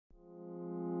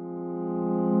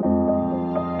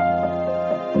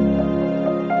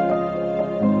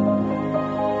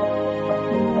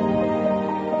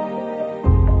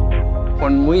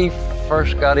we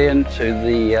first got into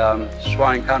the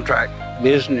swine contract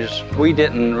business, we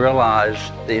didn't realize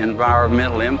the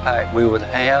environmental impact we would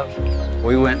have.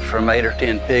 We went from 8 or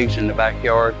 10 pigs in the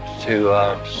backyard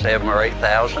to 7 or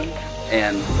 8,000.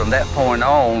 And from that point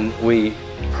on, we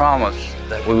promised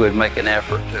that we would make an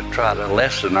effort to try to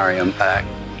lessen our impact.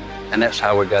 And that's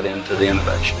how we got into the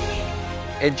innovations.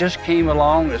 It just came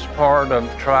along as part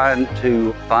of trying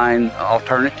to find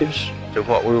alternatives to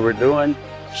what we were doing.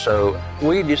 So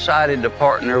we decided to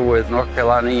partner with North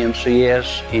Carolina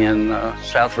EMCS in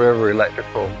South River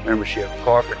Electrical Membership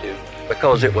Cooperative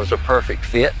because it was a perfect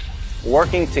fit.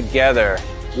 Working together,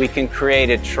 we can create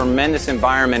a tremendous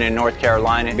environment in North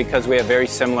Carolina because we have very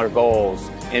similar goals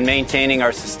in maintaining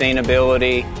our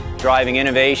sustainability, driving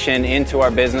innovation into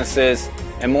our businesses,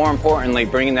 and more importantly,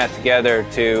 bringing that together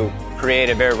to create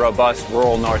a very robust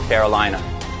rural North Carolina.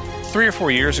 3 or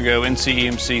 4 years ago,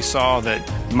 NCEMC saw that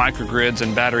microgrids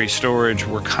and battery storage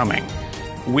were coming.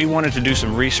 We wanted to do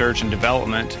some research and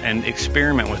development and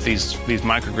experiment with these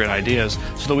microgrid ideas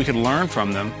so that we could learn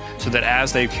from them, so that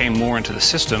as they came more into the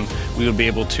system, we would be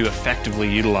able to effectively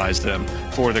utilize them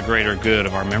for the greater good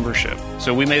of our membership.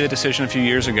 So we made the decision a few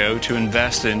years ago to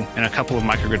invest in a couple of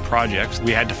microgrid projects.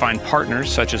 We had to find partners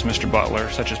such as Mr. Butler,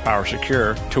 such as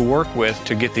PowerSecure, to work with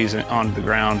to get these onto the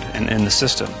ground and in the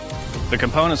system. The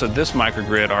components of this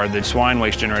microgrid are the swine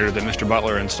waste generator that Mr.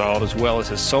 Butler installed, as well as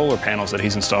his solar panels that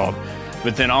he's installed.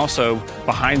 But then also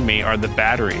behind me are the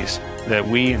batteries that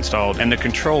we installed and the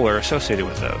controller associated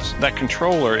with those. That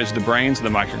controller is the brains of the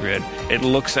microgrid. It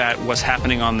looks at what's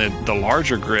happening on the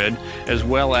larger grid as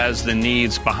well as the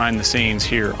needs behind the scenes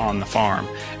here on the farm,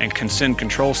 and can send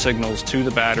control signals to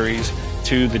the batteries,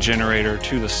 to the generator,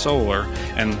 to the solar,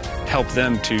 and help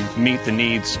them to meet the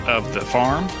needs of the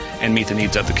farm and meet the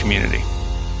needs of the community.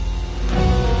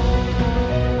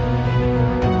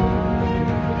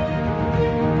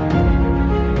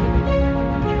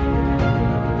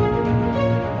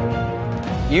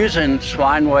 Using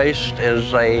swine waste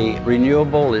as a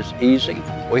renewable is easy.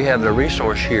 We have the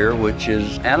resource here, which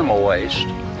is animal waste.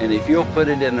 And if you'll put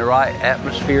it in the right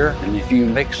atmosphere and if you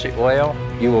mix it well,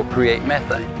 you will create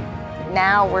methane.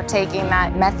 Now we're taking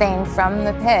that methane from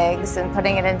the pigs and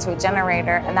putting it into a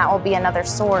generator, and that will be another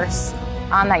source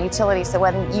on that utility. So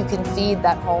when you can feed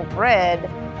that whole grid,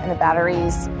 and the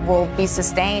batteries will be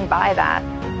sustained by that.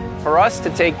 For us to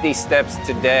take these steps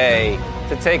today,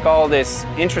 to take all this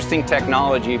interesting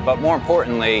technology, but more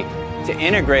importantly, to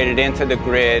integrate it into the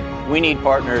grid, we need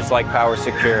partners like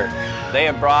PowerSecure. They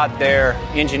have brought their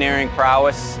engineering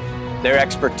prowess, their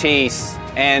expertise,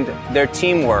 and their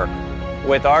teamwork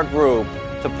with our group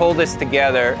to pull this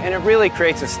together, and it really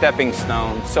creates a stepping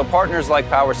stone. So partners like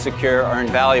PowerSecure are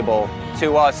invaluable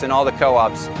to us and all the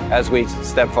co-ops as we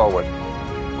step forward.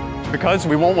 Because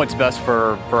we want what's best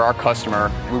for our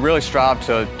customer, we really strive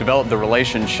to develop the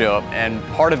relationship, and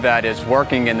part of that is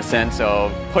working in the sense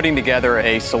of putting together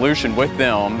a solution with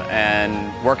them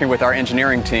and working with our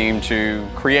engineering team to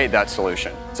create that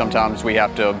solution. Sometimes we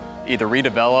have to either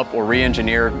redevelop or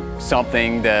re-engineer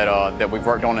something that we've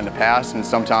worked on in the past, and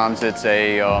sometimes it's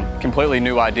a completely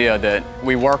new idea that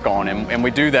we work on, and we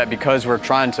do that because we're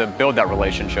trying to build that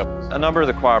relationship. A number of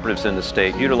the cooperatives in the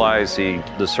state utilize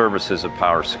the services of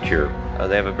PowerSecure.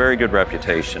 They have a very good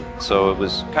reputation, so it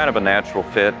was kind of a natural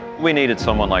fit. We needed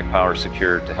someone like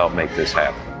PowerSecure to help make this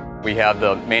happen. We have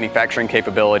the manufacturing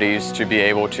capabilities to be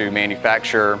able to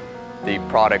manufacture the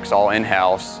products all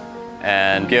in-house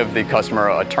and give the customer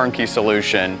a turnkey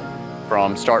solution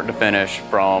from start to finish,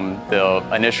 from the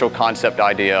initial concept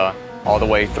idea all the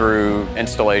way through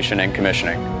installation and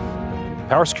commissioning.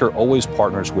 PowerSecure always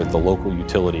partners with the local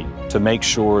utility to make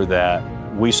sure that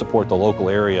we support the local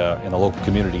area and the local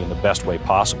community in the best way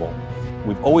possible.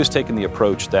 We've always taken the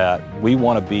approach that we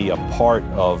want to be a part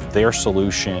of their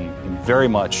solution in very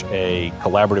much a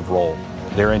collaborative role.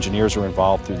 Their engineers are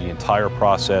involved through the entire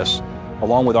process,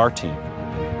 along with our team.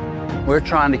 We're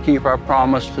trying to keep our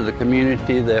promise to the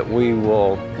community that we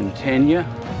will continue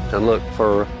to look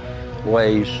for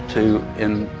ways to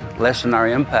lessen our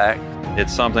impact.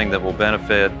 It's something that will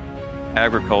benefit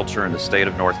agriculture in the state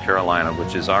of North Carolina,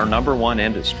 which is our #1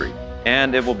 industry,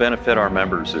 and it will benefit our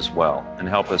members as well and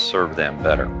help us serve them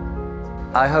better.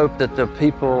 I hope that the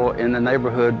people in the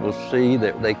neighborhood will see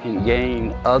that they can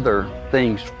gain other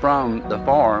things from the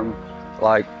farm,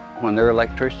 like when their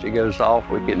electricity goes off,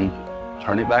 we can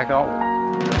turn it back on.